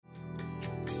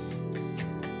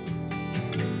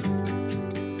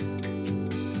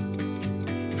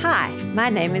My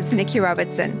name is Nikki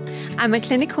Robertson. I'm a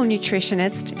clinical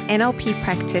nutritionist, NLP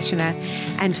practitioner,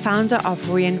 and founder of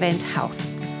Reinvent Health.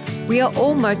 We are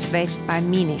all motivated by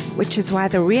meaning, which is why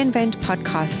the Reinvent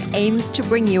podcast aims to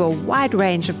bring you a wide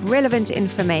range of relevant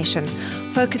information,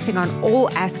 focusing on all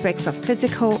aspects of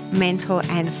physical, mental,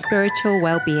 and spiritual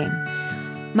well-being.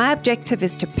 My objective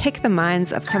is to pick the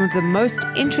minds of some of the most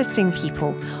interesting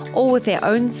people, all with their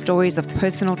own stories of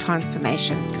personal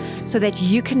transformation, so that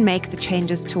you can make the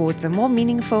changes towards a more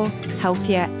meaningful,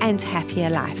 healthier, and happier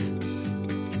life.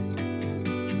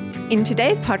 In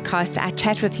today's podcast, I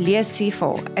chat with Leah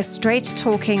Sefor, a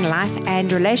straight-talking life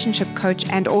and relationship coach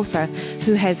and author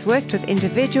who has worked with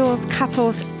individuals,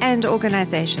 couples, and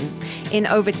organizations in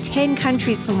over 10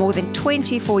 countries for more than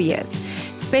 24 years,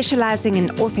 specializing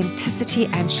in authenticity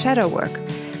and shadow work.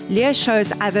 Leah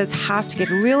shows others how to get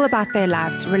real about their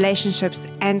lives, relationships,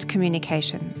 and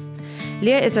communications.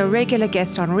 Leah is a regular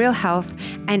guest on Real Health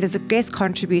and is a guest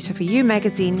contributor for You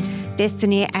Magazine,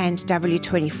 Destiny, and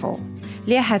W24.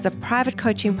 Leah has a private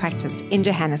coaching practice in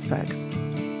Johannesburg.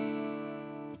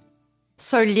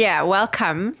 So Leah,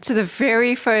 welcome to the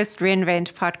very first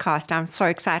Reinvent podcast. I'm so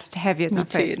excited to have you as my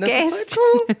first guest. This is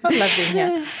so cool. I love being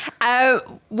here.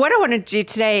 What I want to do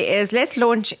today is let's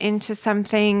launch into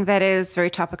something that is very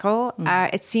topical.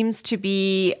 It seems to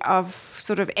be of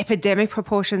sort of epidemic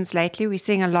proportions lately. We're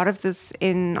seeing a lot of this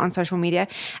on social media,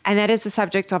 and that is the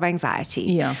subject of anxiety.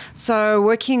 Yeah. So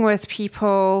working with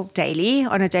people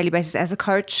on a daily basis as a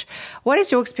coach, what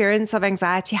is your experience of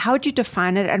anxiety? How would you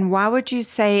define it, and why would you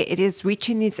say it is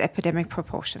reaching these epidemic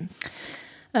proportions?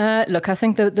 Look, I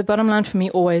think the bottom line for me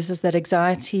always is that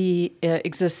anxiety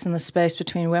exists in the space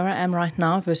between where I am right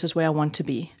now versus where I want to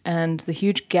be. And the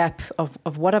huge gap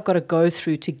of what I've got to go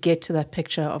through to get to that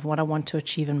picture of what I want to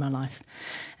achieve in my life.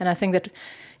 And I think that,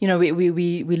 you know,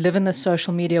 we live in this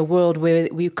social media world where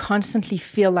we constantly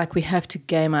feel like we have to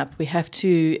game up. We have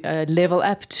to level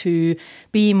up to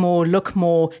be more, look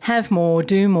more, have more,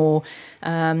 do more.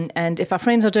 And if our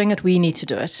friends are doing it, we need to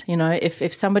do it. You know,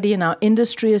 if somebody in our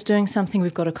industry is doing something,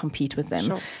 we've got to compete with them.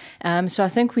 Sure. So I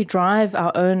think we drive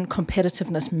our own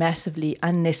competitiveness massively,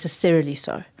 unnecessarily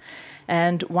so.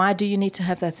 And why do you need to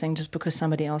have that thing just because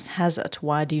somebody else has it?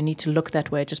 Why do you need to look that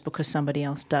way just because somebody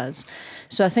else does?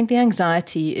 So I think the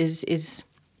anxiety is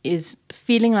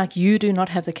feeling like you do not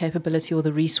have the capability or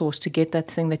the resource to get that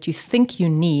thing that you think you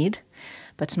need,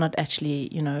 but it's not actually,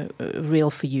 you know,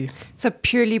 real for you. So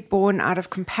purely born out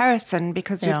of comparison,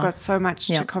 because we've got so much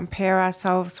to compare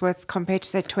ourselves with compared to,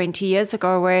 say, 20 years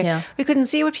ago where we couldn't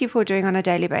see what people were doing on a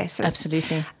daily basis.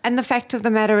 Absolutely. And the fact of the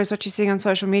matter is what you're seeing on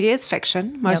social media is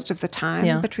fiction most of the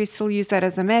time, but we still use that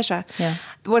as a measure. Yeah.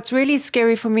 What's really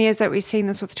scary for me is that we're seeing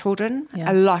this with children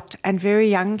a lot, and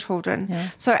very young children. Yeah.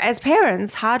 So as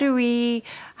parents, how do we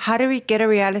get a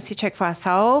reality check for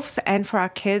ourselves and for our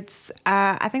kids?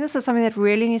 I think this is something that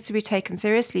really needs to be taken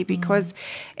seriously because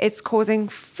it's causing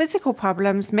physical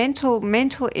problems,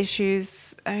 mental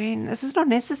issues. I mean, this is not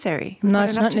necessary. No,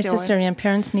 it's not necessary, and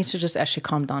parents need to just actually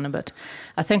calm down a bit.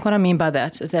 I think what I mean by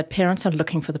that is that parents are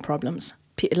looking for the problems.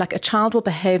 Like a child will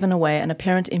behave in a way and a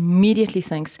parent immediately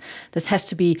thinks this has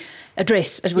to be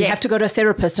addressed. We have to go to a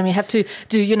therapist and we have to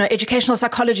do, you know, educational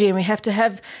psychology, and we have to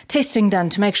have testing done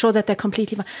to make sure that they're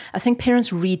completely fine. I think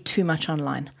parents read too much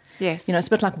online. Yes. You know, it's a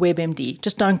bit like WebMD.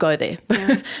 Just don't go there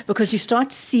because you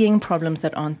start seeing problems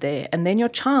that aren't there. And then your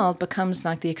child becomes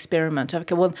like the experiment.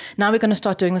 Okay, well, now we're going to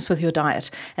start doing this with your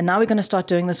diet. And now we're going to start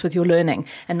doing this with your learning.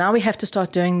 And now we have to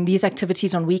start doing these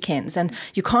activities on weekends. And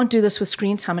you can't do this with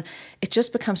screen time. And it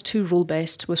just becomes too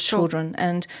rule-based with children.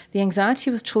 And the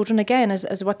anxiety with children, again,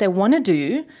 is what they want to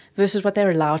do versus what they're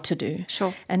allowed to do.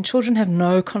 Sure. And children have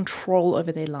no control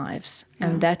over their lives.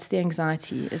 And that's the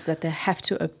anxiety, is that they have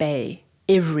to obey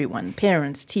everyone,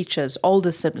 parents, teachers,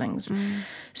 older siblings.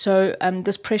 So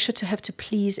this pressure to have to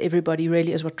please everybody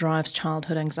really is what drives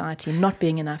childhood anxiety, not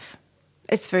being enough.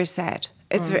 It's very sad.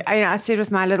 It's I see it with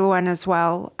my little one as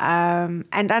well. And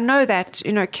I know that,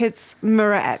 you know, kids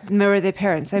mirror their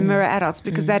parents. They mirror adults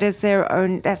because that is their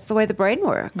own, that's the way the brain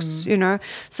works, you know.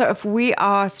 So if we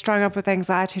are strung up with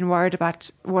anxiety and worried about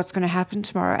what's going to happen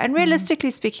tomorrow, and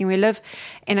realistically speaking, we live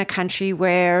in a country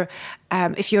where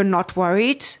if you're not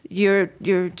worried, you're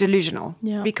delusional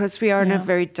because we are in a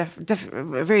very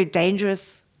very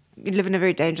dangerous. We live in a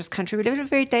very dangerous country. We live in a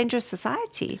very dangerous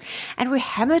society. And we're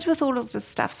hammered with all of this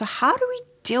stuff. So how do we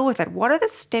deal with it? What are the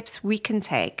steps we can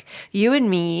take, you and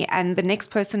me and the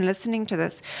next person listening to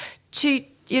this, to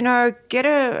get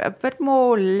a bit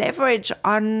more leverage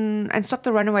on and stop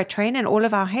the runaway train in all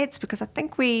of our heads, because I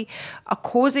think we are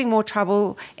causing more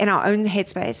trouble in our own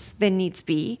headspace than needs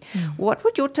be. What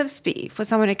would your tips be for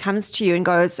someone who comes to you and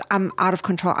goes, I'm out of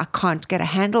control, I can't get a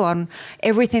handle on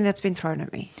everything that's been thrown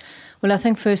at me? Well, I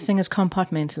think first thing is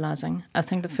compartmentalizing. I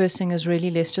think the first thing is really,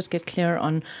 let's just get clear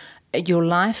on your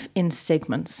life in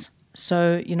segments.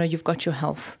 So, you've got your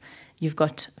health, you've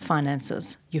got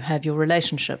finances, you have your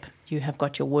relationship, you have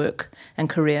got your work and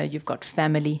career, you've got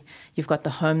family, you've got the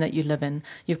home that you live in,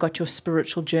 you've got your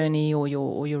spiritual journey or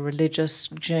your religious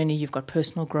journey, you've got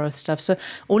personal growth stuff. So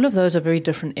all of those are very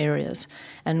different areas.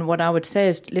 And what I would say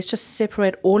is, let's just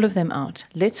separate all of them out.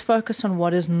 Let's focus on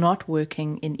what is not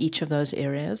working in each of those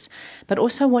areas, but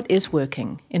also what is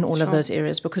working in all of those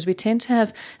areas, because we tend to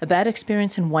have a bad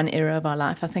experience in one area of our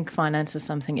life. I think finance is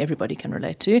something everybody can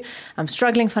relate to. I'm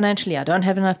struggling financially. I don't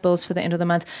have enough bills for the end of the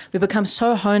month. We become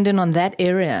so honed in on that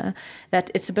area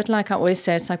that it's a bit like, I always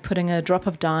say, it's like putting a drop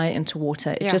of dye into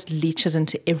water. It just leaches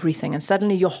into everything, and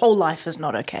suddenly your whole life is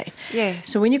not okay. Yes.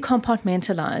 So when you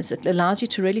compartmentalize, it allows you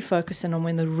to really focus in on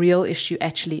when the real issue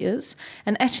actually is,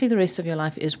 and actually the rest of your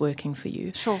life is working for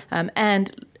you. Sure.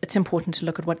 And it's important to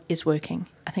look at what is working.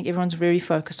 I think everyone's very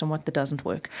focused on what doesn't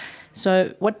work.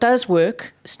 So what does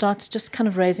work starts just kind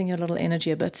of raising your little energy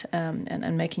a bit,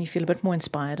 and making you feel a bit more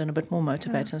inspired and a bit more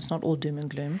motivated. It's not all doom and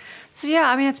gloom. So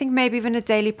I think maybe even a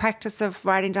daily practice of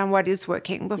writing down what is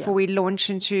working before we launch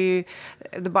into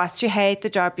the boss you hate, the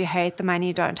job you hate, the money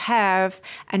you don't have,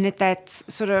 and let that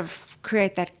sort of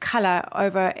create that color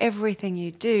over everything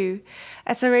you do.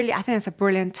 I think that's a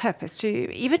brilliant tip, is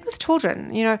to, even with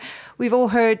children, we've all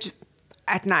heard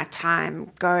at night time,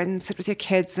 go and sit with your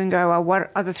kids and go, well,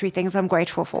 what are the 3 things I'm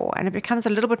grateful for? And it becomes a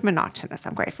little bit monotonous.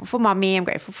 I'm grateful for mommy, I'm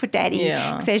grateful for daddy,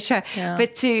 etc.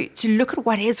 But to look at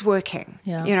what is working,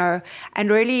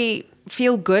 and really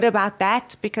feel good about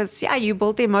that, because you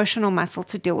build the emotional muscle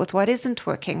to deal with what isn't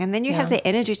working, and then you have the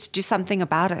energy to do something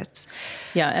about it.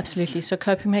 Yeah, absolutely. So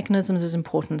coping mechanisms is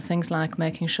important. Things like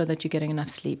making sure that you're getting enough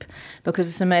sleep, because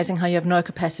it's amazing how you have no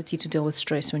capacity to deal with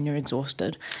stress when you're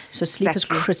exhausted. So sleep is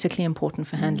critically important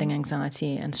for handling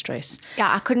anxiety and stress.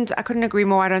 Yeah, I couldn't agree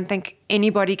more. I don't think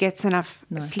anybody gets enough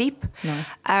sleep.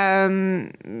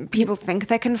 No. People think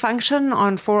they can function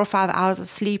on 4 or 5 hours of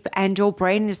sleep, and your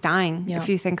brain is dying if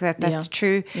you think that's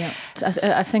true. Yeah,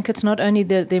 I think it's not only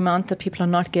the amount that people are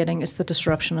not getting, it's the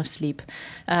disruption of sleep.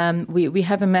 We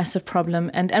have a massive problem,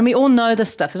 and we all know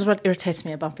this stuff. This is what irritates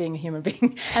me about being a human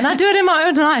being. And I do it in my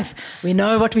own life. We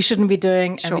know what we shouldn't be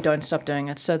doing, and we don't stop doing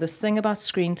it. So this thing about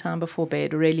screen time before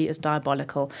bed really is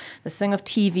diabolical. This thing of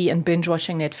TV and binge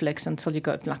watching Netflix until you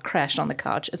go crash on the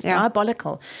couch, it's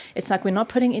diabolical. It's like we're not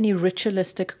putting any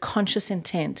ritualistic, conscious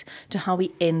intent to how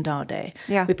we end our day.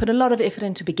 Yeah. We put a lot of effort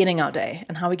into beginning our day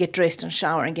and how we get dressed and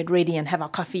shower and get ready and have our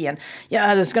coffee and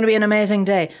there's going to be an amazing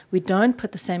day. We don't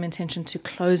put the same intention to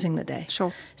closing the day.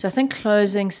 Sure. So I think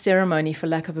closing ceremony, for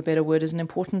lack of a better word, is an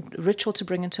important ritual to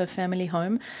bring into a family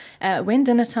home. When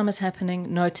dinner time is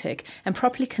happening, no tech, and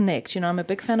properly connect. I'm a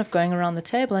big fan of going around the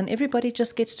table and everybody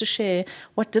just gets to share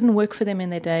what didn't work for them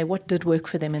in their day, what did work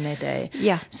for them in their day.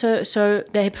 Yeah. So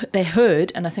they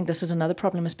heard, and I think this is another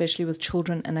problem, especially with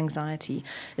children and anxiety,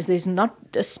 is there's not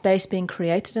a space being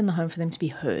created in the home for them to be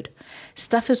heard.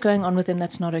 Stuff is going on with them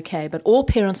that's not okay, but all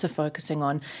parents are focusing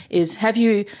on is, have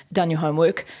you done your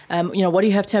homework? What do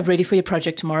you have to have ready for your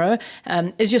project tomorrow?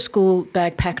 Is your school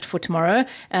bag packed for tomorrow?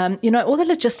 All the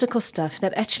logistical stuff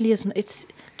that actually isn't. It's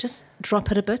just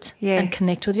drop it a bit and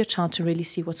connect with your child to really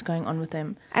see what's going on with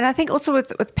them. And I think also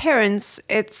with parents,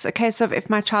 it's a case of, if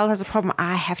my child has a problem,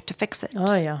 I have to fix it.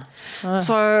 Oh, yeah.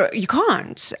 So you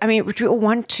can't. I mean, we all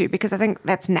want to, because I think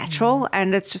that's natural,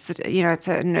 and it's just, it's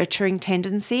a nurturing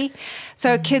tendency.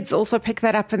 So kids also pick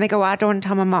that up and they go, I don't want to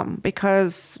tell my mom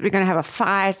because we're going to have a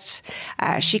fight.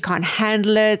 She can't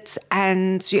handle it.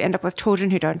 And you end up with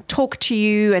children who don't talk to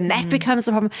you, and that becomes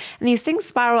a problem. And these things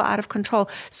spiral out of control.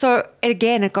 So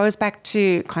again, it goes back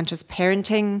to conscious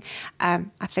parenting. I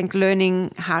think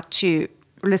learning how to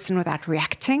listen without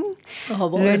reacting. Oh,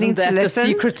 well, isn't that the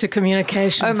secret to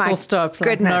communication? Oh, my full stop.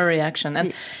 goodness. No reaction.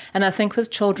 And I think with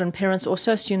children, parents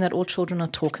also assume that all children are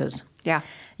talkers. Yeah.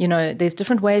 There's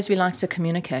different ways we like to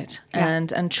communicate,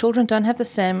 and children don't have the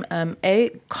same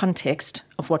context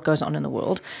of what goes on in the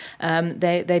world.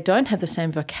 They don't have the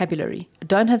same vocabulary,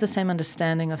 don't have the same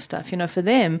understanding of stuff. For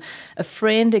them, a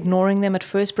friend ignoring them at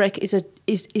first break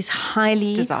is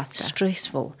highly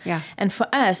stressful. Yeah. And for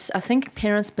us, I think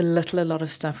parents belittle a lot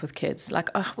of stuff with kids, like,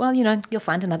 oh, well, you'll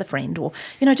find another friend, or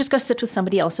just go sit with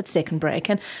somebody else at second break.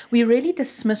 And we really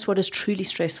dismiss what is truly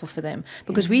stressful for them,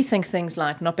 because we think things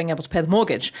like not being able to pay the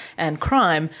mortgage and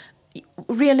crime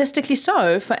realistically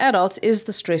so for adults is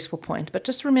the stressful point. But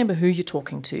just remember who you're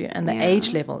talking to and the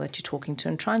age level that you're talking to,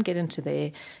 and try and get into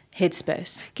their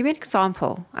headspace. Give me an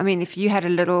example. I mean, if you had a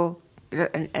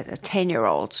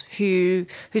 10-year-old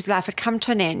whose life had come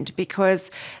to an end because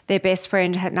their best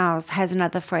friend has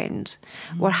another friend,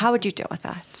 well, how would you deal with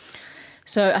that?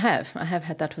 So I have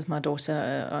had that with my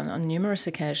daughter on numerous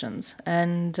occasions.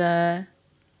 And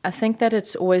I think that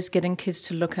it's always getting kids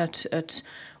to look at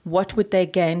what would they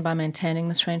gain by maintaining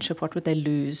this friendship? What would they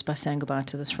lose by saying goodbye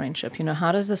to this friendship?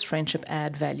 How does this friendship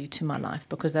add value to my life?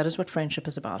 Because that is what friendship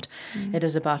is about. It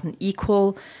is about an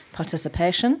equal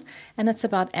participation, and it's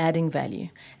about adding value.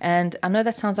 And I know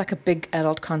that sounds like a big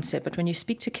adult concept, but when you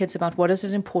speak to kids about what is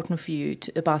it important for you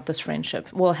about this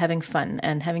friendship, well, having fun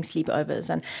and having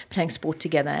sleepovers and playing sport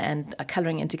together and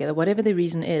colouring in together, whatever the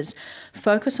reason is,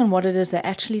 focus on what it is they're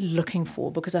actually looking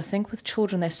for. Because I think with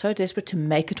children, they're so desperate to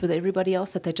make it with everybody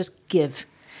else that they just give.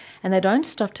 And they don't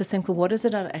stop to think, well, what is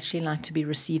it I'd actually like to be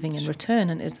receiving in return?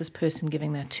 And is this person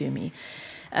giving that to me?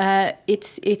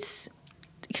 It's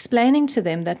explaining to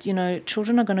them that,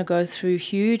 children are going to go through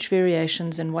huge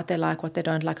variations in what they like, what they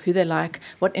don't like, who they like,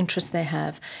 what interests they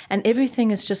have. And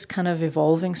everything is just kind of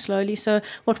evolving slowly. So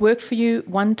what worked for you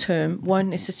one term won't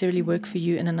necessarily work for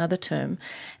you in another term.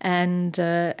 And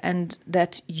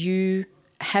that you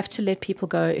have to let people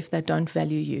go if they don't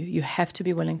value you. You have to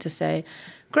be willing to say,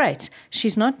 great,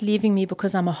 she's not leaving me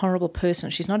because I'm a horrible person.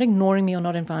 She's not ignoring me or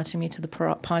not inviting me to the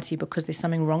party because there's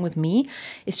something wrong with me.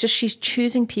 It's just she's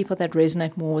choosing people that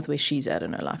resonate more with where she's at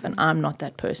in her life, and I'm not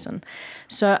that person.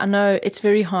 So I know it's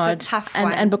very hard. It's a tough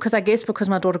one. And because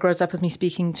my daughter grows up with me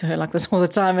speaking to her like this all the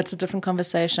time, it's a different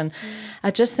conversation. I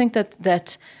just think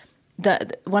that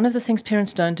one of the things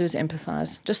parents don't do is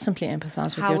empathize. Just simply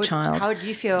empathize with your child. How would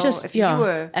you feel if you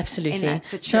were absolutely in that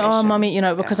situation? So, mommy,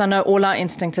 because I know all our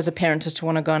instinct as a parent is to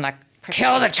want to go and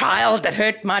kill the child that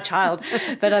hurt my child.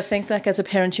 But I think as a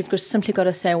parent, you've simply got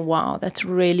to say, wow, that's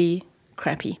really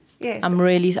crappy. Yes.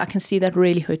 I can see that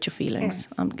really hurt your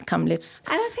feelings. Yes. Come, let's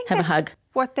and I think have a hug.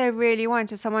 What they really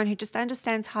want is someone who just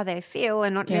understands how they feel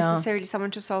and not necessarily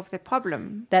someone to solve their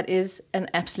problem. That is an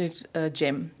absolute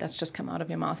gem that's just come out of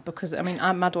your mouth, because,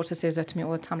 my daughter says that to me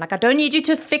all the time. I don't need you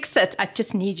to fix it. I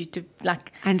just need you to,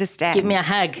 understand. Give me a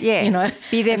hug. Yes,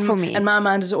 be there for me. And my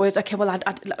mind is always, okay, well,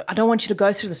 I don't want you to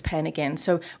go through this pain again.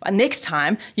 So next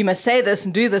time you must say this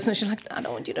and do this. And she's like, I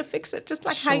don't want you to fix it. Just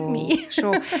hug me.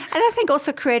 Sure. And I think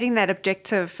also creating that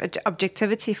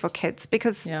objectivity for kids,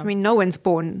 because, no one's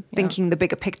born thinking the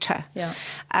bigger picture. Yeah.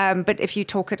 But if you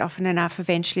talk it often enough,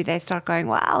 eventually they start going,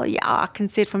 well, I can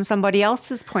see it from somebody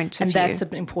else's point of view. And that's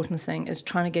an important thing, is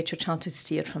trying to get your child to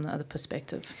see it from the other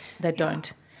perspective. They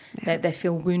don't. Yeah. They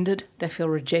feel wounded. They feel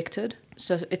rejected.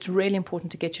 So it's really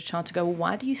important to get your child to go, well,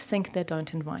 why do you think they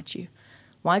don't invite you?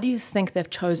 Why do you think they've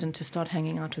chosen to start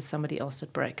hanging out with somebody else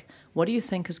at break? What do you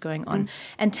think is going on?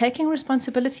 And taking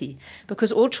responsibility,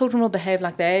 because all children will behave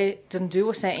like they didn't do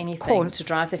or say anything to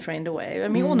drive their friend away.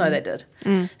 We all know they did.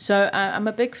 So I'm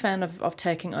a big fan of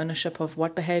taking ownership of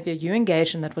what behavior you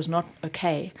engaged in that was not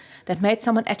okay, that made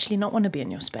someone actually not want to be in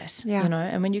your space.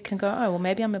 And when you can go, oh, well,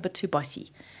 maybe I'm a bit too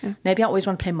bossy. Maybe I always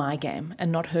want to play my game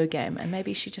and not her game. And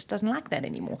maybe she just doesn't like that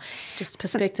anymore. Just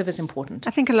perspective is important.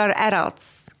 I think a lot of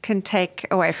adults can take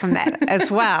away from that as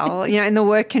well. In the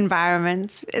work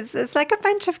environment, it's like a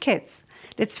bunch of kids.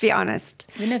 Let's be honest.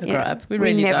 We never grow up. We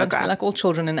really never don't. grow up. We're like all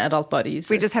children in adult bodies.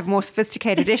 We just have more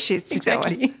sophisticated issues to deal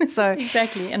with. So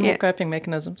exactly, and more coping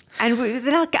mechanisms. And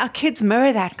then our kids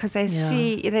mirror that, because they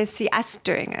see us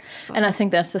doing it. So. And I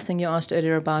think that's the thing you asked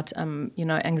earlier about,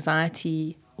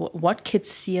 anxiety. What kids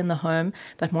see in the home,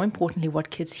 but more importantly,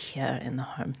 what kids hear in the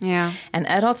home. Yeah. And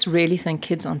adults really think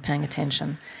kids aren't paying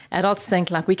attention. Adults think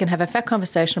we can have a fact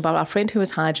conversation about our friend who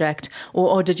was hijacked,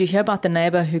 or did you hear about the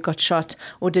neighbor who got shot,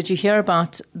 or did you hear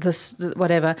about this,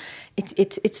 whatever.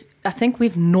 It's. I think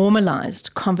we've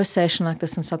normalized conversation like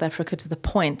this in South Africa to the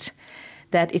point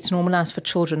that it's normalized for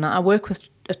children. Now, I work with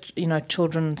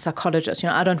children psychologists.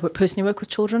 I don't personally work with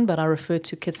children, but I refer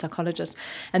to kid psychologists.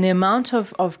 And the amount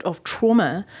of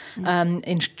trauma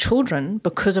in children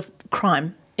because of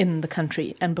crime in the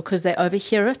country, and because they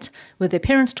overhear it with their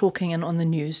parents talking and on the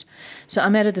news. So I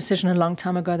made a decision a long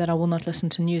time ago that I will not listen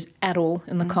to news at all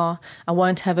in the car. I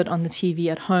won't have it on the TV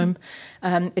at home.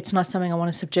 It's not something I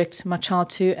want to subject my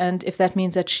child to. And if that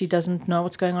means that she doesn't know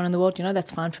what's going on in the world,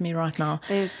 that's fine for me right now.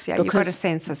 You've got a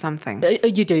sense of something.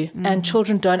 You do. And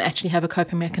children don't actually have a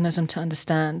coping mechanism to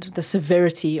understand the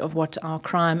severity of what our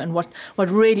crime and what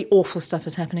really awful stuff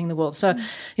is happening in the world. So,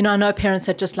 I know parents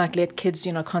that just let kids,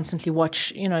 constantly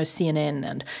watch, CNN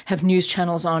and have news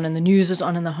channels on and the news is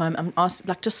on in the home. I'm asked,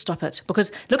 just stop it.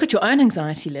 Because look at your own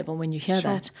anxiety level when you hear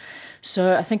that.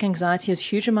 So I think anxiety is a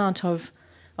huge amount of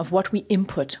what we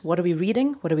input. What are we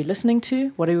reading? What are we listening to?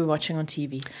 What are we watching on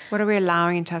TV? What are we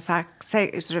allowing into our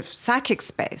sort of psychic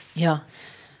space? Yeah.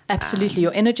 Absolutely.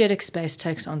 Your energetic space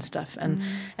takes on stuff. And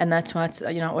that's why it's,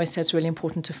 I always say it's really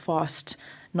important to fast,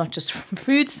 not just from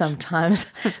food sometimes,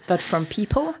 but from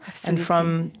people. Absolutely. And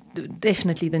from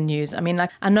definitely the news. I mean,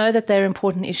 I know that they're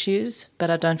important issues, but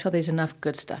I don't feel there's enough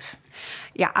good stuff.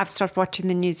 Yeah, I've stopped watching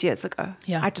the news years ago.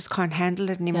 Yeah. I just can't handle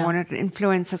it anymore, and it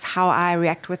influences how I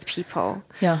react with people.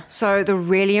 Yeah. So the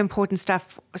really important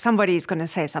stuff, somebody's going to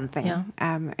say something. Yeah.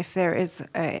 If there is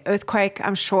an earthquake,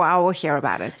 I'm sure I will hear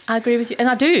about it. I agree with you. And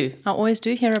I do. I always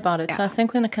do hear about it. Yeah. So I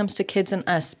think when it comes to kids and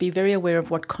us, be very aware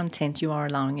of what content you are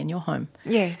allowing in your home.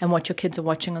 Yes. And what your kids are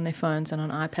watching on their phones and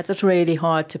on iPads. It's really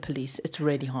hard to police. It's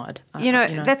really hard.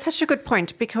 That's such a good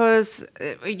point, because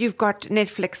you've got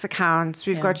Netflix accounts,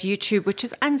 we've got YouTube, which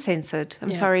is uncensored.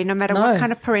 I'm sorry, no matter what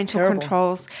kind of parental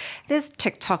controls. There's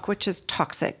TikTok, which is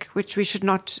toxic, which we should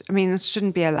not, this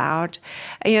shouldn't be allowed.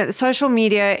 Social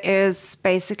media is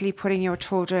basically putting your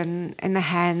children in the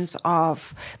hands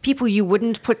of people you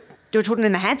wouldn't put your children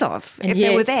in the hands of if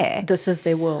they were there. This is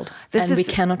their world. We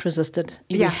cannot resist it.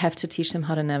 We have to teach them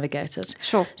how to navigate it.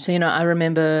 Sure. So, I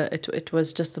remember it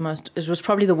was just it was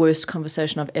probably the worst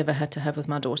conversation I've ever had to have with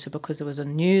my daughter, because there was a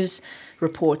news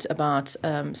report about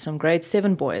some grade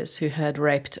 7 boys who had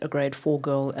raped a grade 4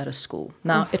 girl at a school.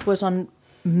 Now, it was on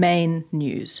main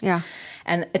news. Yeah.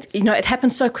 And it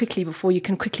happened so quickly before you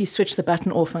can quickly switch the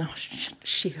button off. And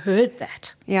she heard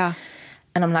that. Yeah.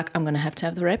 And I'm like, I'm going to have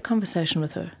the rape conversation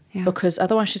with her. Yeah. Because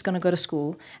otherwise she's going to go to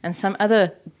school and some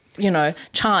other,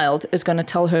 child is going to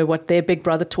tell her what their big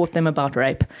brother taught them about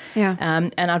rape. Yeah.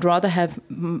 And I'd rather have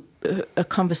a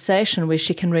conversation where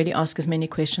she can really ask as many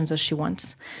questions as she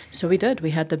wants. So we did. We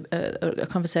had a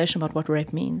conversation about what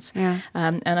rape means. Yeah.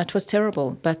 And it was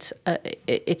terrible. But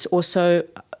it's also,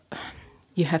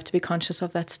 you have to be conscious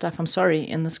of that stuff. I'm sorry,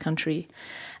 in this country.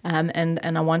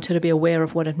 And I want her to be aware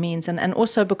of what it means. And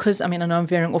also because, I know I'm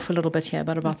veering off a little bit here,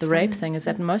 but about the rape thing, is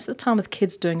that most of the time with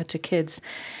kids doing it to kids,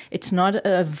 it's not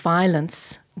a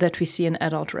violence that we see in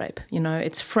adult rape.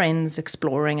 It's friends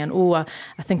exploring and,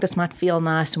 I think this might feel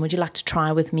nice and would you like to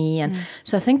try with me? And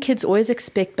so I think kids always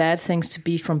expect bad things to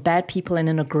be from bad people and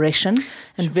an aggression.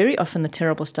 And very often the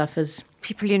terrible stuff is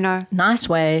people you know. Nice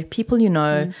way, people you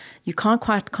know. You can't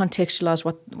quite contextualize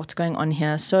what's going on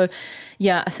here. So,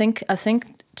 I think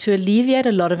to alleviate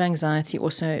a lot of anxiety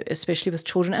also, especially with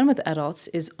children and with adults,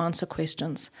 is answer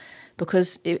questions.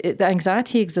 Because the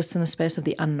anxiety exists in the space of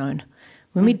the unknown.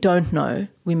 When we don't know,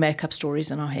 we make up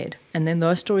stories in our head. And then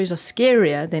those stories are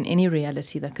scarier than any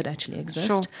reality that could actually exist.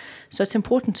 Sure. So it's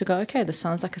important to go, okay, this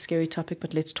sounds like a scary topic,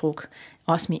 but let's talk.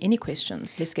 Ask me any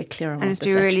questions. Let's get clear on what this actually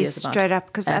is about. And be really straight up,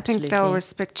 because I think they'll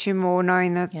respect you more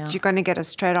knowing that you're going to get a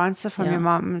straight answer from your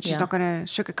mom. She's not going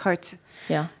to sugarcoat.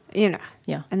 Yeah.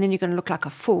 Yeah. And then you're going to look like a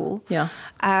fool. Yeah.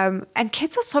 And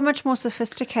kids are so much more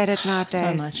sophisticated nowadays.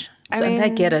 So much. They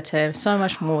get it, so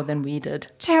much more than we did.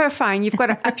 Terrifying. You've got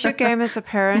to up your game as a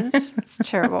parent. It's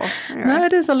terrible. Anyway. No,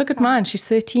 it is. I look at mine. She's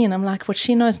 13. I'm like, what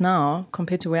she knows now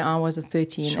compared to where I was at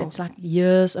 13, it's like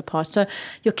years apart. So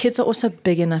your kids are also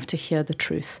big enough to hear the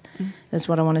truth, is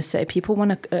what I want to say. People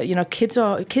want to,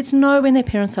 kids know when their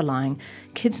parents are lying.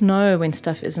 Kids know when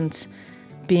stuff isn't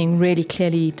being really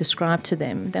clearly described to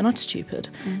them. They're not stupid.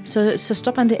 So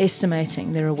stop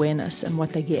underestimating their awareness and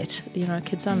what they get.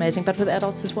 Kids are amazing, but with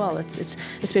adults as well. It's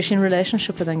especially in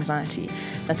relationship with anxiety.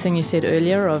 That thing you said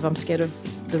earlier of I'm scared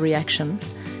of the reaction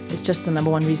is just the number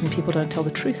one reason people don't tell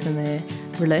the truth in their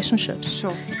relationships.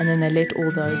 Sure. And then they let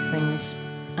all those things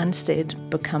unsaid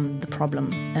become the problem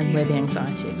and where the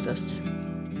anxiety exists.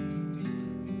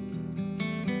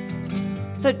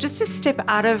 So just to step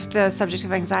out of the subject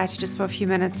of anxiety just for a few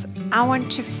minutes, I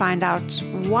want to find out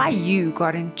why you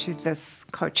got into this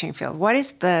coaching field. What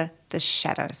is the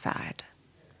shadow side?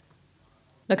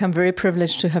 Look, I'm very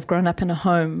privileged to have grown up in a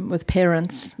home with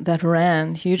parents that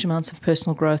ran huge amounts of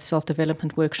personal growth,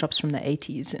 self-development workshops from the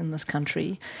 80s in this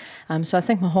country. So I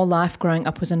think my whole life growing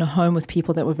up was in a home with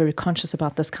people that were very conscious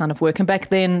about this kind of work. And back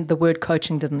then, the word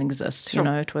coaching didn't exist. Sure.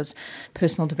 It was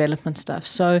personal development stuff.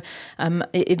 So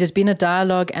it has been a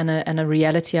dialogue and a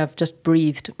reality I've just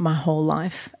breathed my whole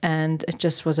life. And it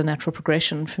just was a natural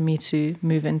progression for me to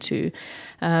move into.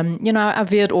 I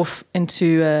veered off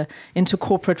into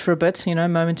corporate for a bit.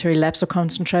 momentary lapse of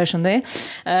concentration there.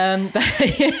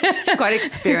 But You've got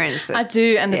experience. I do,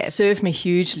 and Yes. it served me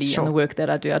hugely Sure. in the work that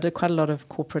I do. I did quite a lot of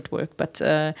corporate work, but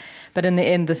in the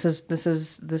end, this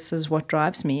is what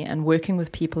drives me. And working with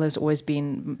people has always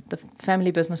been the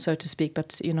family business, so to speak. But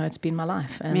it's been my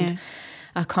life, and Yeah.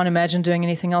 I can't imagine doing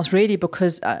anything else really,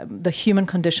 because the human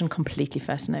condition completely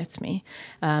fascinates me.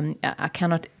 I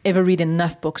cannot ever read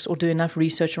enough books or do enough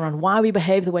research around why we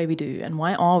behave the way we do and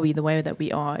why are we the way that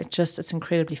we are. It's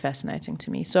incredibly fascinating to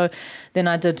me. So then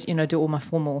I did, do all my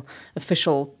formal,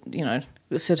 official,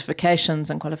 certifications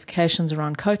and qualifications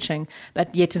around coaching, but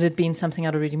yet it had been something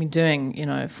I'd already been doing,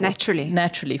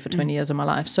 naturally for 20 years of my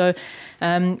life. So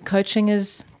coaching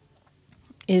is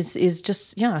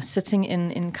just sitting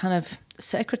in kind of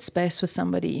sacred space with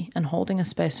somebody and holding a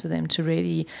space for them to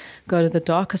really go to the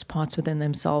darkest parts within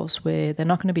themselves, where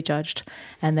they're not going to be judged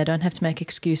and they don't have to make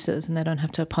excuses and they don't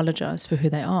have to apologize for who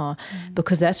they are,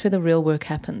 because that's where the real work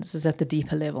happens, is at the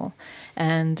deeper level.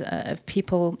 And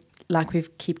people, like we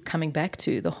keep coming back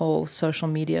to, the whole social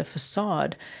media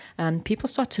facade, people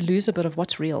start to lose a bit of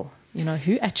what's real.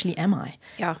 Who actually am I?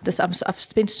 Yeah. I've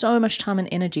spent so much time and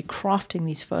energy crafting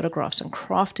these photographs and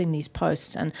crafting these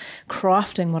posts and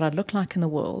crafting what I look like in the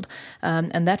world.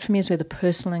 And that for me is where the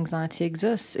personal anxiety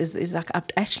exists, is like I've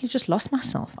actually just lost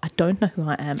myself. I don't know who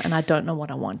I am and I don't know what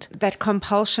I want. That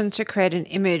compulsion to create an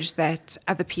image that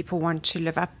other people want to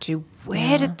live up to,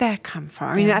 where did that come from?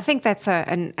 I mean, I think that's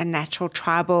a natural,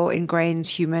 tribal, ingrained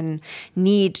human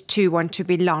need to want to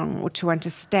belong or to want to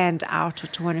stand out or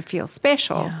to want to feel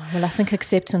special. Yeah. Well, I think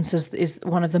acceptance is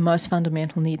one of the most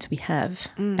fundamental needs we have.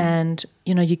 And,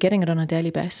 you're getting it on a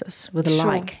daily basis with a Sure.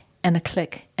 like and a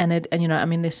click. And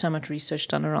there's so much research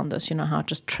done around this, how it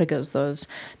just triggers those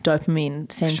dopamine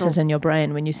sensors in your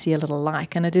brain when you see a little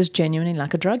like, and it is genuinely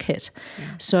like a drug hit. Yeah.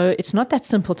 So it's not that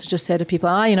simple to just say to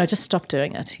people, just stop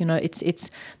doing it.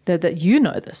 It's that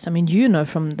this. I mean,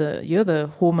 from you're the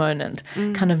hormone and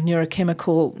kind of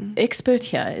neurochemical expert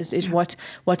here, is what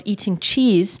eating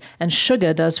cheese and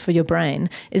sugar does for your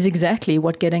brain is exactly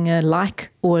what getting a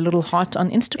like or a little heart on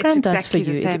Instagram does for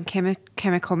you. It's exactly the same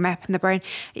chemical map in the brain.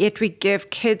 Yet we give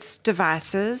kids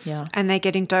devices and they're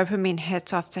getting dopamine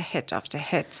hit after hit after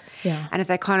hit. Yeah. And if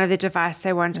they can't have the device,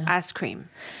 they want ice cream.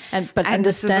 But understand,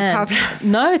 this is a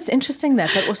problem. No, it's interesting but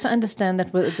also understand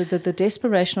that the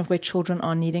desperation of where children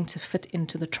are needing to fit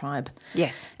into the tribe.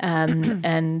 Yes.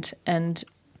 And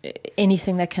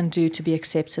anything they can do to be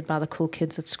accepted by the cool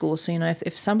kids at school. So,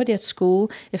 if somebody at school,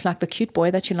 if like the cute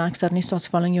boy that you like suddenly starts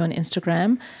following you on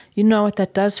Instagram, you know what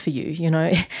that does for you,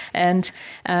 and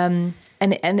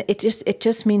it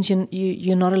just means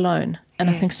you're not alone. And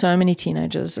Yes. I think so many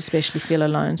teenagers especially feel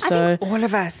alone. So I think all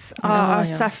of us are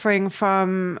suffering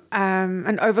from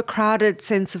an overcrowded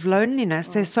sense of loneliness.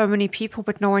 There's so many people,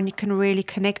 but no one you can really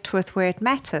connect with where it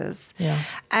matters. Yeah.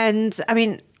 And I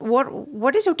mean,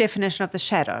 what is your definition of the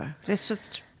shadow? Let's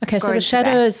just Okay, so the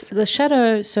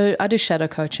shadow. So I do shadow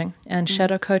coaching, and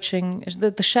shadow coaching,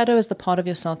 the shadow is the part of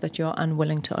yourself that you're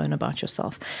unwilling to own about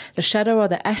yourself. The shadow are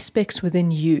the aspects within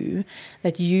you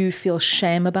that you feel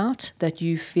shame about, that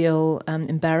you feel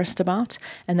embarrassed about,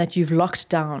 and that you've locked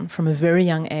down from a very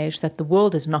young age, that the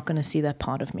world is not going to see that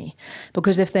part of me.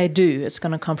 Because if they do, it's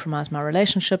going to compromise my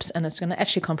relationships, and it's going to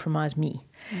actually compromise me.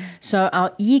 So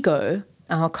our ego,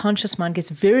 our conscious mind, gets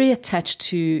very attached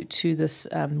to this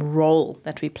role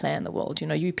that we play in the world.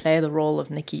 You play the role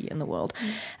of Nikki in the world.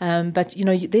 But,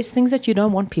 there's things that you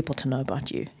don't want people to know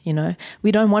about you.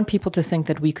 We don't want people to think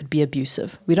that we could be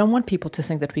abusive. We don't want people to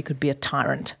think that we could be a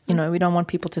tyrant. We don't want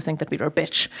people to think that we're a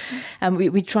bitch.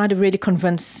 We try to really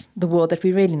convince the world that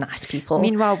we're really nice people.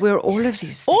 Meanwhile, we're all of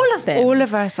these things. All of them. All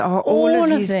of us are all of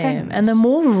these them. things. And the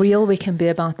more real we can be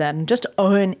about that and just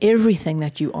own everything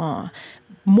that you are,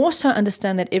 more so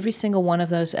understand that every single one of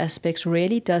those aspects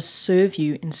really does serve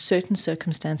you in certain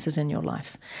circumstances in your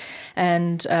life.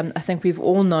 And I think we've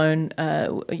all known,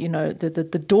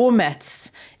 the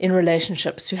doormats in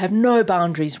relationships who have no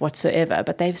boundaries whatsoever,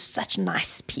 but they're such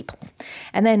nice people.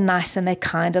 And they're nice and they're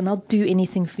kind and they'll do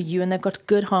anything for you and they've got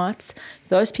good hearts.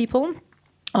 Those people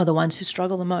are the ones who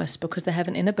struggle the most because they have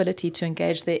an inability to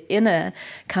engage their inner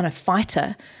kind of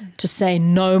fighter to say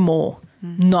no more.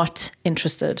 Not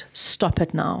interested. Stop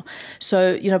it now.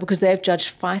 So, because they've judged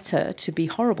fighter to be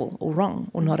horrible or wrong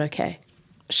or not okay.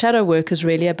 Shadow work is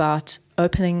really about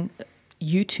opening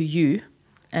you to you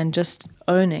and just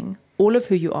owning all of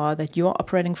who you are, that you are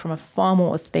operating from a far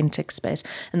more authentic space.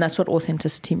 And that's what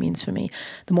authenticity means for me.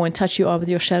 The more in touch you are with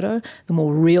your shadow, the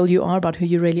more real you are about who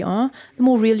you really are, the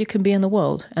more real you can be in the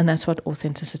world. And that's what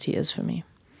authenticity is for me.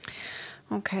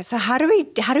 Okay, so how do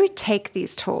we take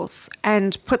these tools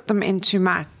and put them into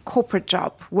my corporate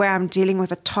job where I'm dealing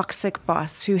with a toxic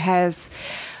boss who has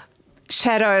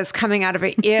shadows coming out of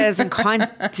her ears and can't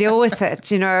deal with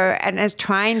it, and is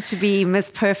trying to be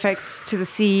Miss Perfect to the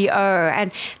CEO.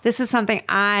 And this is something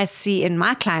I see in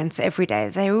my clients every day.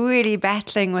 They're really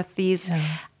battling with these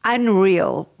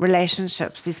unreal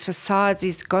relationships, these facades,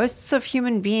 these ghosts of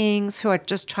human beings who are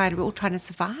just we're all trying to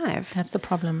survive. That's the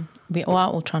problem. We are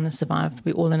all trying to survive.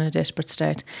 We're all in a desperate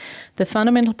state. The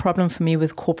fundamental problem for me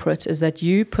with corporate is that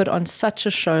you put on such a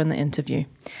show in the interview.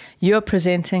 You are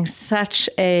presenting such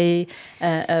a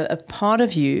part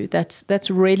of you that's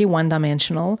really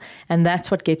one-dimensional, and that's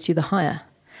what gets you the hire.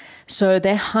 So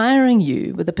they're hiring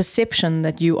you with the perception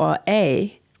that you are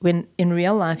A, when in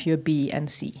real life you're B and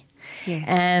C. Yes.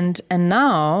 And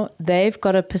now they've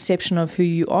got a perception of who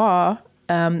you are,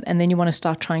 and then you want to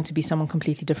start trying to be someone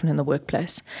completely different in the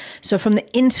workplace. So from the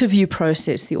interview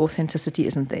process, the authenticity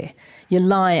isn't there. You're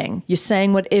lying. You're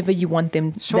saying whatever you want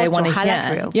them, they want to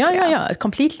hear. Reel. Yeah. A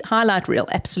complete highlight reel,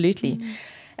 absolutely.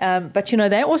 But,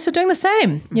 they're also doing the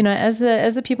same. As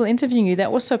the people interviewing you, they're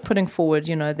also putting forward,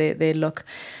 their look.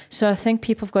 So I think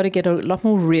people have got to get a lot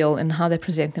more real in how they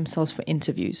present themselves for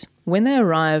interviews. When they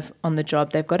arrive on the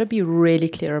job, they've got to be really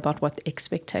clear about what the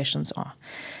expectations are.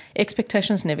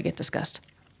 Expectations never get discussed.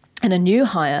 And a new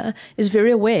hire is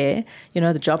very aware,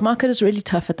 the job market is really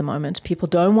tough at the moment. People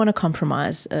don't want to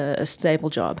compromise a stable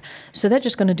job. So they're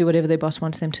just going to do whatever their boss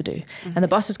wants them to do. Mm-hmm. And the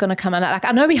boss is going to come and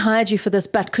I know we hired you for this,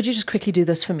 but could you just quickly do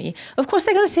this for me? Of course,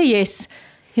 they're going to say yes.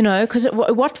 Because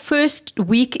what first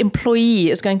week employee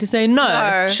is going to say,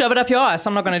 no, shove it up your ass,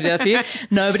 I'm not going to do that for you.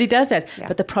 Nobody does that. Yeah.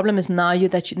 But the problem is now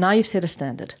you've set a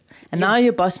standard. And now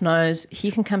your boss knows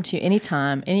he can come to you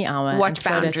anytime, any hour. What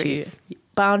boundaries?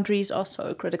 Boundaries are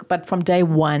so critical, but from day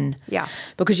one. Yeah.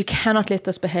 Because you cannot let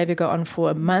this behavior go on for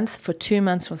a month, for 2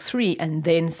 months, for 3, and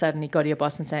then suddenly go to your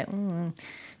boss and say,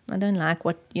 I don't like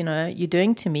what, you're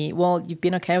doing to me. Well, you've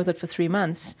been okay with it for 3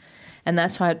 months. And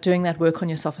that's why doing that work on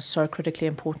yourself is so critically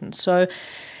important. So,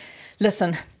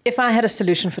 listen, if I had a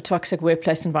solution for toxic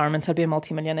workplace environments, I'd be a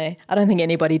multimillionaire. I don't think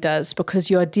anybody does, because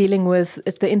you are dealing with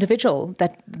it's the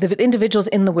individuals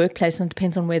in the workplace, and it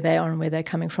depends on where they are and where they're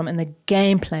coming from. And the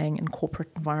game playing in corporate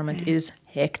environment is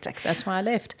hectic. That's why I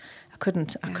left. I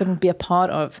couldn't be a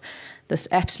part of this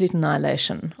absolute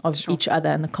annihilation of each other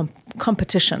and the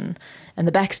competition and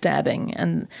the backstabbing.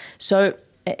 And so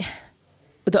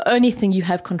the only thing you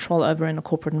have control over in a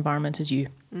corporate environment is you.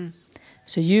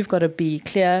 So you've got to be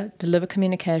clear, deliver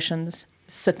communications,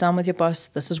 sit down with your boss.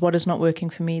 This is what is not working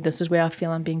for me. This is where I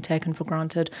feel I'm being taken for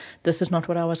granted. This is not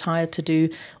what I was hired to do.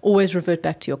 Always revert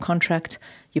back to your contract.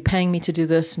 You're paying me to do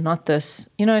this, not this.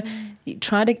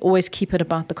 Try to always keep it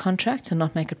about the contract and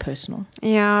not make it personal.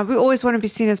 Yeah, we always want to be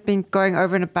seen as being going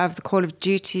over and above the call of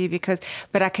duty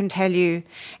but I can tell you,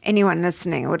 anyone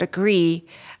listening would agree,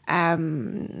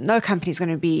 no company's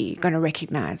going to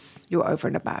recognize you're over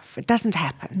and above. It doesn't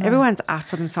happen. No. Everyone's out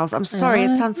for themselves. I'm sorry,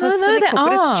 it sounds so cynical,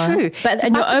 but it's true. But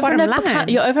and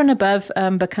your over and above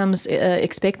becomes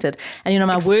expected. And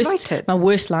my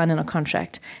worst line in a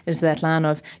contract is that line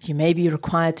of, you may be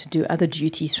required to do other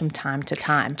duties from time to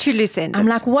time. To loose end. I'm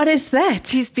like, what is that?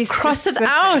 Please be Cross it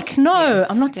out. No, yes.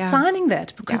 I'm not signing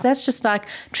that, because that's just like,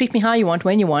 treat me how you want,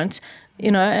 when you want.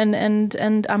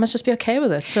 And I must just be okay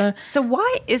with it. So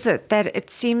why is it that it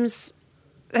seems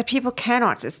that people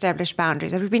cannot establish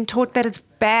boundaries? Have we been taught that it's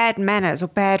bad manners or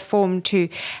bad form to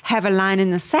have a line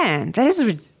in the sand? That is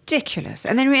ridiculous.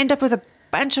 And then we end up with a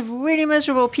bunch of really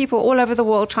miserable people all over the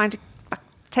world trying to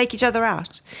take each other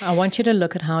out. I want you to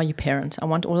look at how you parent. I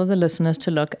want all of the listeners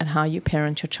to look at how you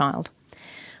parent your child.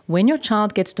 When your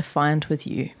child gets defiant with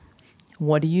you,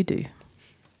 what do?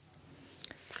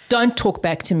 Don't talk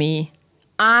back to me.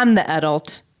 I'm the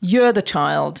adult, you're the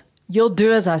child, you'll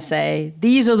do as I say,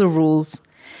 these are the rules.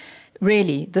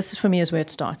 Really, this is for me is where it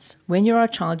starts. When you're a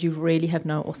child, you really have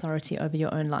no authority over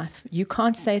your own life. You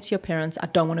can't say to your parents, I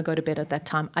don't want to go to bed at that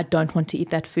time, I don't want to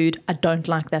eat that food, I don't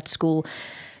like that school.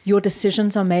 Your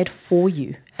decisions are made for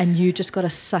you, and you just got to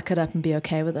suck it up and be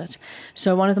okay with it.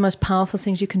 So one of the most powerful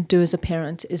things you can do as a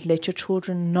parent is let your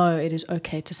children know it is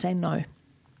okay to say no.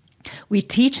 We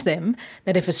teach them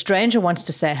that if a stranger wants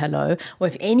to say hello, or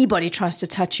if anybody tries to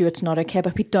touch you, it's not okay.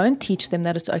 But we don't teach them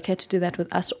that it's okay to do that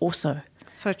with us also.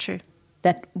 So true.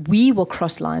 That we will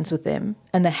cross lines with them,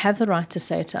 and they have the right to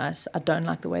say to us, I don't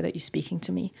like the way that you're speaking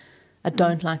to me. I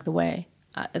don't like the way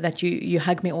that you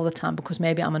hug me all the time because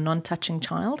maybe I'm a non-touching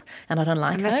child and I don't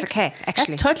like And hugs. that's okay,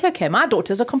 actually. That's totally okay. My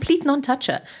daughter's a complete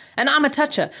non-toucher and I'm a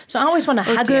toucher. So I always want to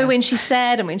hug her when she's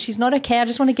sad and when she's not okay. I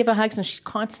just want to give her hugs and she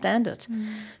can't stand it.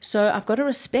 So I've got to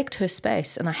respect her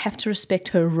space and I have to respect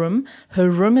her room. Her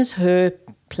room is her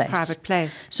place. Private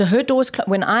place. So her door's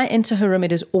when I enter her room,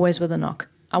 it is always with a knock.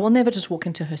 I will never just walk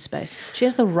into her space. She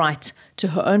has the right to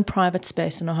her own private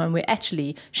space in a home where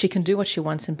actually she can do what she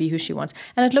wants and be who she wants.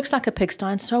 And it looks like a pigsty,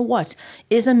 and so what?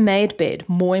 Is a made bed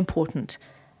more important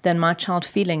than my child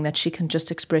feeling that she can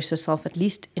just express herself at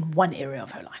least in one area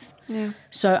of her life? Yeah.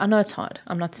 So I know it's hard.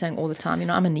 I'm not saying all the time.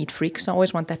 I'm a neat freak, so I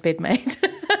always want that bed made.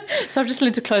 So I've just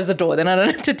learned to close the door. Then I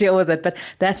don't have to deal with it. But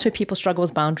that's where people struggle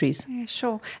with boundaries. Yeah,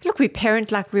 sure. Look, we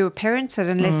parent like we were parented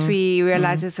unless we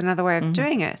realize there's another way of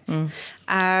doing it.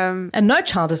 And no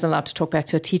child is allowed to talk back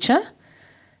to a teacher.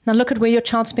 Now look at where your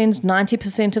child spends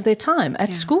 90% of their time,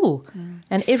 at school.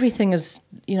 And everything is,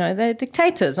 they're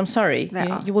dictators. I'm sorry.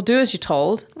 You will do as you're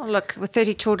told. Well, look, with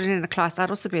 30 children in a class, I'd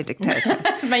also be a dictator.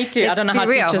 Me too. I don't know how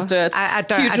teachers do it. I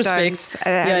don't. Huge respect.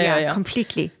 Yeah,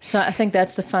 completely. So I think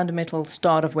that's the fundamental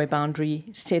start of where boundary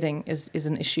setting is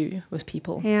an issue with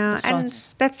people. Yeah, and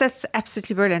that's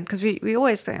absolutely brilliant because we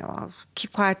always think,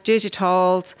 keep quiet, do as you're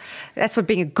told. That's what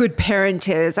being a good parent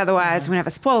is. Otherwise, we have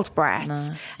a spoiled brat.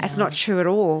 That's not true at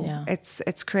all. Yeah.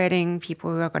 It's creating people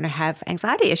who are going to have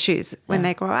anxiety issues when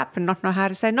they grow up and not know how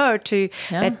to say no to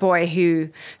that boy who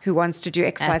wants to do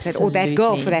X, Y, Z, or that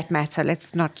girl for that matter.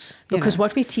 Let's not. Because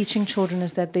what we're teaching children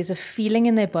is that there's a feeling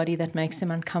in their body that makes them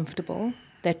uncomfortable.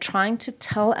 They're trying to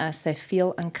tell us they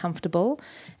feel uncomfortable,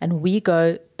 and we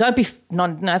go, "Don't be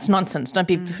it's nonsense. Don't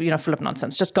be full of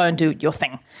nonsense. Just go and do your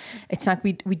thing." It's like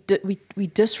we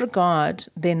disregard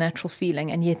their natural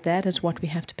feeling, and yet that is what we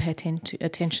have to pay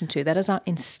attention to. That is our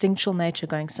instinctual nature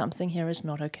going, something here is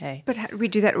not okay. But we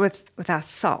do that with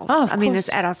ourselves. I mean, as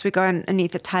adults, we go and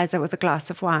anesthetize it with a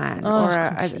glass of wine, we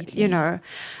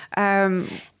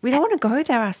don't want to go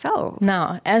there ourselves.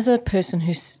 Now, as a person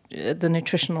who's the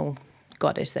nutritional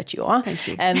goddess that you are. Thank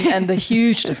you. And the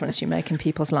huge difference you make in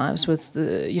people's lives with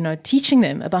teaching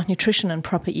them about nutrition and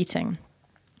proper eating.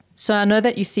 So I know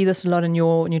that you see this a lot in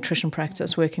your nutrition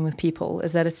practice working with people,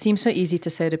 is that it seems so easy to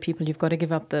say to people, you've got to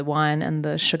give up the wine and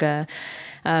the sugar,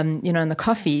 and the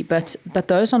coffee, but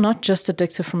those are not just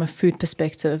addictive from a food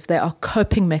perspective. They are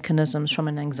coping mechanisms from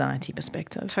an anxiety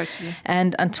perspective. Totally.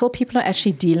 And until people are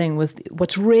actually dealing with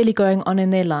what's really going on in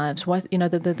their lives,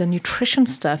 the nutrition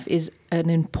stuff is an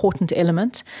important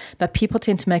element, but people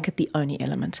tend to make it the only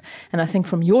element. And I think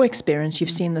from your experience, you've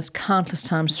seen this countless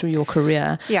times through your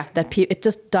career, that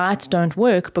diets don't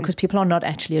work because people are not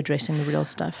actually addressing the real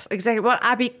stuff. Exactly. Well,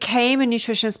 I became a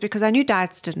nutritionist because I knew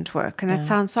diets didn't work. And that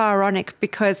sounds so ironic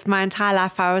because my entire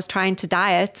life I was trying to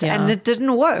diet and it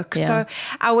didn't work. Yeah. So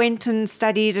I went and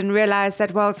studied and realized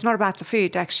that, it's not about the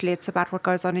food, actually. It's about what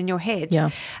goes on in your head.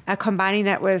 Yeah. Combining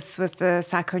that with the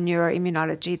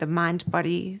psychoneuroimmunology, the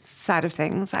mind-body side of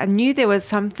things, I knew there was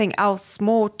something else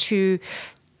more to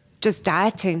just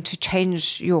dieting to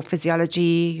change your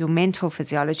physiology, your mental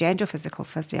physiology, and your physical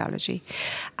physiology.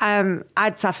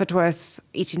 I'd suffered with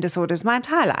eating disorders my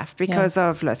entire life because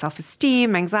of low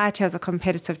self-esteem, anxiety. I was a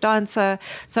competitive dancer.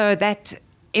 So that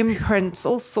imprints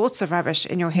all sorts of rubbish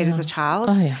in your head as a child,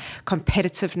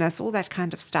 competitiveness, all that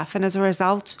kind of stuff. And as a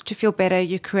result, to feel better,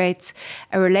 you create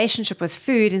a relationship with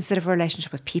food instead of a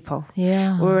relationship with people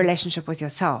or a relationship with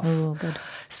yourself. Oh, good.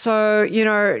 So,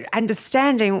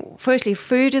 understanding, firstly,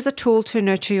 food is a tool to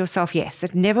nurture yourself. Yes,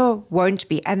 it never won't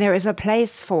be. And there is a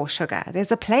place for sugar.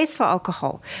 There's a place for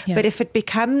alcohol. Yeah. But if it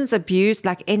becomes abused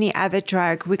like any other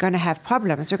drug, we're going to have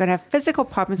problems. We're going to have physical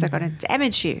problems that are going to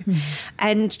damage you.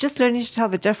 And just learning to tell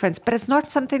the difference. But it's not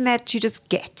something that you just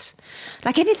get.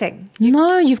 Like anything.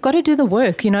 No, you've got to do the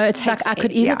work. It's like I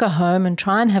could either go home and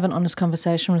try and have an honest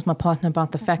conversation with my partner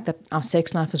about the fact that our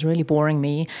sex life is really boring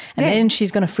me. And then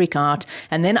she's going to freak out.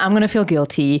 And then I'm going to feel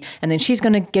guilty. And then she's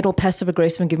going to get all passive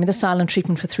aggressive and give me the silent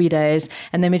treatment for 3 days.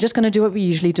 And then we're just going to do what we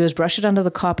usually do, is brush it under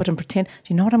the carpet and pretend,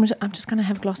 do you know what, I'm just going to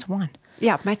have a glass of wine.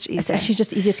 Yeah, much easier. It's actually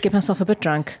just easier to get myself a bit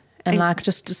drunk. And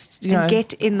just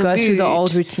get in the go mood. Through the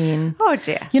old routine. Oh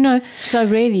dear. So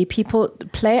really people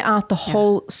play out the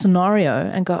whole scenario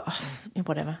and go,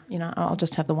 whatever, I'll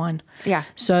just have the wine. Yeah.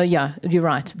 So you're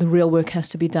right. The real work has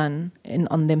to be done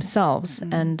on themselves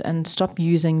and stop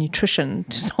using nutrition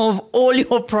to solve all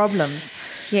your problems.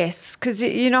 Yes, because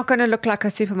you're not going to look like a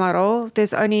supermodel.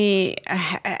 There's only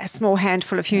a small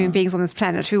handful of human beings on this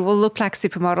planet who will look like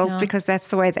supermodels because that's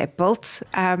the way they're built.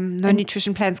 No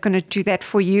nutrition plan is going to do that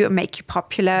for you and make you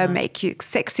popular, make you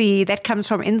sexy. That comes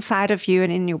from inside of you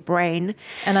and in your brain.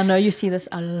 And I know you see this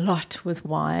a lot with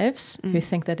wives who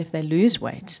think that if they lose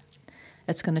weight,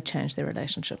 it's going to change their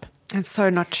relationship. It's so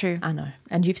not true. I know.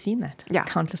 And you've seen that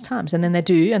countless times. And then they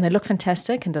do, and they look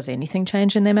fantastic. And does anything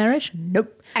change in their marriage?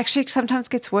 Nope. Actually, sometimes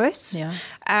gets worse. Yeah.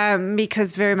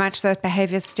 Because very much that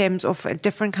behavior stems off a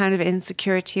different kind of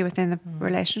insecurity within the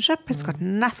relationship. It's got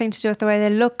nothing to do with the way they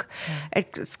look.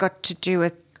 It's got to do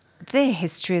with their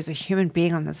history as a human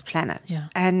being on this planet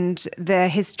and the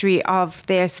history of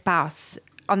their spouse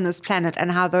on this planet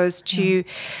and how those two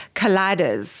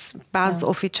colliders bounce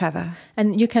off each other.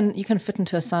 And you can fit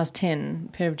into a size 10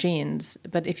 pair of jeans,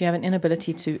 but if you have an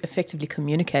inability to effectively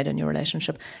communicate in your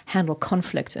relationship, handle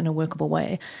conflict in a workable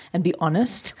way, and be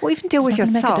honest, or even deal with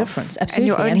yourself, make a difference.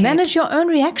 Absolutely, and manage your own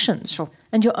reactions. Sure.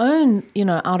 And your own,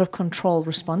 out of control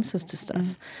responses to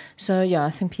stuff. So I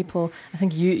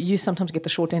think you sometimes get the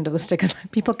short end of the stick. It's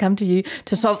like people come to you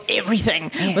to solve everything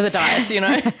with a diet,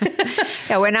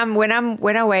 Yeah,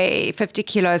 when I weigh 50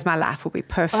 kilos, my life will be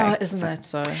perfect. Oh, isn't that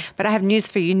so? But I have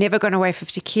news for you. You're never going to weigh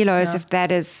 50 kilos if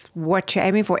that is what you're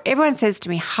aiming for. Everyone says to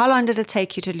me, how long did it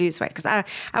take you to lose weight? Because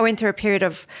I went through a period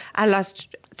I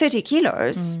lost 30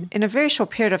 kilos in a very short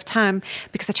period of time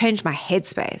because I changed my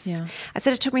headspace. Yeah. I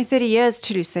said it took me 30 years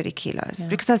to lose 30 kilos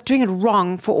because I was doing it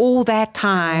wrong for all that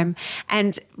time.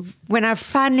 And when I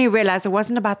finally realized it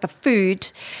wasn't about the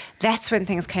food, that's when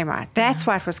things came right. That's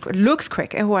why it looks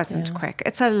quick. It wasn't quick.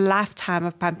 It's a lifetime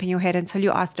of bumping your head until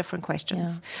you ask different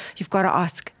questions. Yeah. You've got to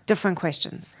ask different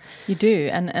questions. You do,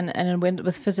 and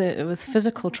with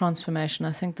physical transformation,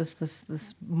 I think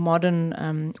this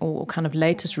modern or kind of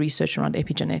latest research around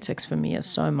epigenetics for me is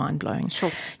so mind blowing.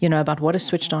 Sure. About what is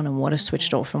switched on and what is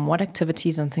switched off, and what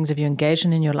activities and things have you engaged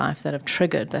in your life that have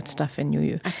triggered that stuff in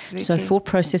you. Absolutely. So thought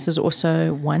process is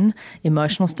also one,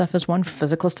 emotional stuff is one,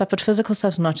 physical stuff, but physical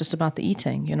stuff is not just about the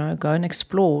eating. Go and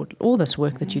explore all this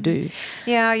work that you do.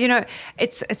 Yeah,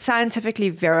 it's scientifically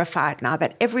verified now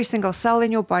that every single cell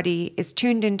in your body is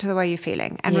tuned into the way you're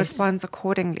feeling and responds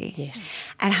accordingly. Yes.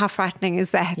 And how frightening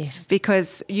is that? Yes.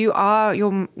 Because you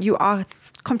are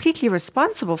completely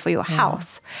responsible for your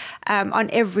health on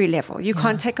every level. You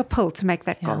can't take a pill to make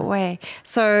that go away.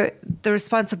 So the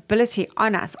responsibility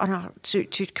on us,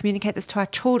 to communicate this to our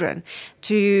children,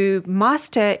 to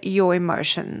master your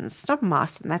emotions. Not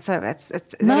master them. It's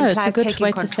a good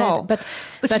way to say it. But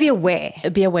to be aware.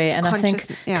 Be aware. And I think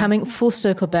coming full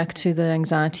circle back to the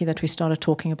anxiety that we started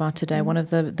talking about today, one of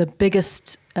the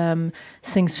biggest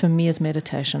things for me is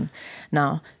meditation.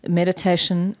 Now,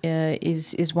 meditation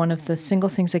is one of the single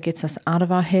things that gets us out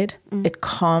of our head. It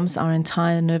calms our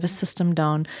entire nervous system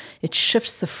down. It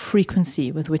shifts the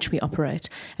frequency with which we operate.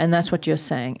 And that's what you're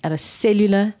saying. At a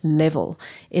cellular level,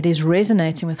 it is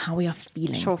resonating with how we are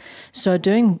feeling. Sure. So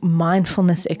doing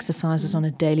mindfulness exercises on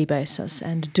a daily basis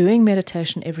and doing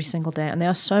meditation every single day. And there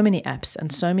are so many apps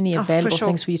and so many available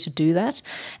things for you to do that.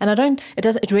 And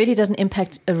it really doesn't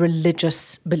impact a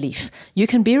religious belief. You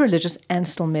can be religious and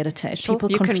still meditate. Sure.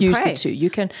 People confuse the two. You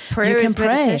can pray.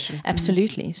 Meditation.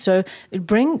 Absolutely. So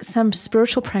bring some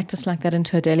spiritual practice like that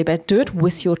into a daily basis. Do it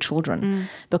with your children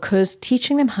because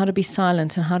teaching them how to be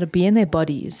silent and how to be in their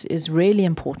bodies is really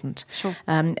important. Sure.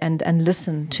 And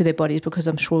listen to their bodies, because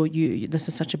I'm sure this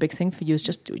is such a big thing for you, is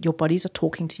just your bodies are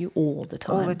talking to you all the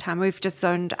time. All the time. We've just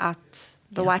zoned out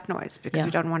the white noise because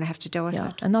we don't want to have to deal with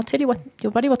it. And they'll tell you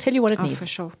your body will tell you what it needs. For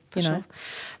sure. For sure.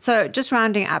 So just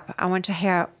rounding up, I want to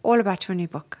hear all about your new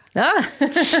book.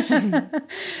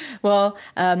 Well,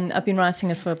 I've been writing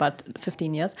it for about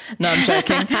 15 years. No, I'm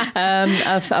joking.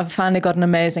 I've finally got an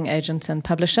amazing agent and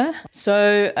publisher.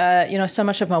 So, so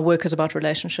much of my work is about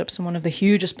relationships, and one of the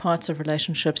hugest parts of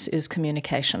relationships is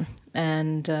communication.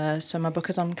 And so my book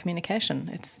is on communication.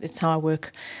 It's how I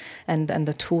work and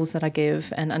the tools that I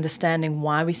give, and understanding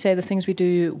why we say the things we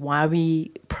do, why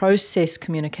we process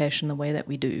communication the way that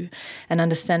we do, and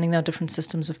understanding our different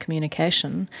systems of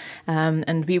communication.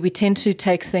 And we tend to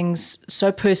take things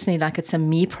so personally, like it's a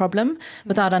me problem,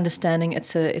 without understanding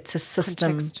it's a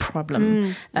system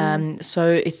problem.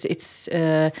 So it's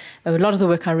a lot of the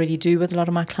work I really do with a lot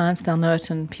of my clients. They'll know it,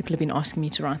 and people have been asking me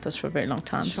to write this for a very long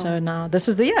time. Sure. So now this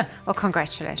is the year. Well,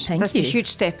 congratulations. That's a huge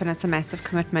step, and it's a massive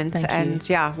commitment. Thank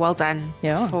you. Well done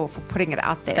for putting it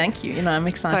out there. Thank you. I'm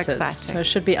excited. So exciting. So it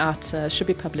should be out, should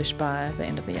be published by the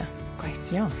end of the year.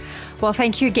 Great. Yeah. Well,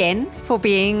 thank you again for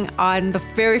being on the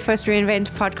very first Reinvent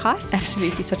podcast.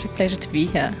 Absolutely, such a pleasure to be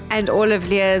here. And all of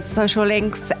Leah's social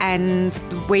links and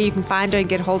where you can find her and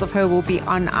get hold of her will be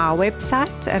on our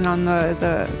website and on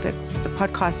the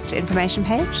podcast information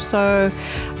page. So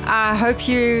I hope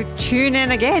you tune in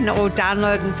again or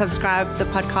download and subscribe the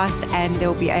podcast, and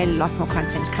there will be a lot more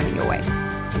content coming your way.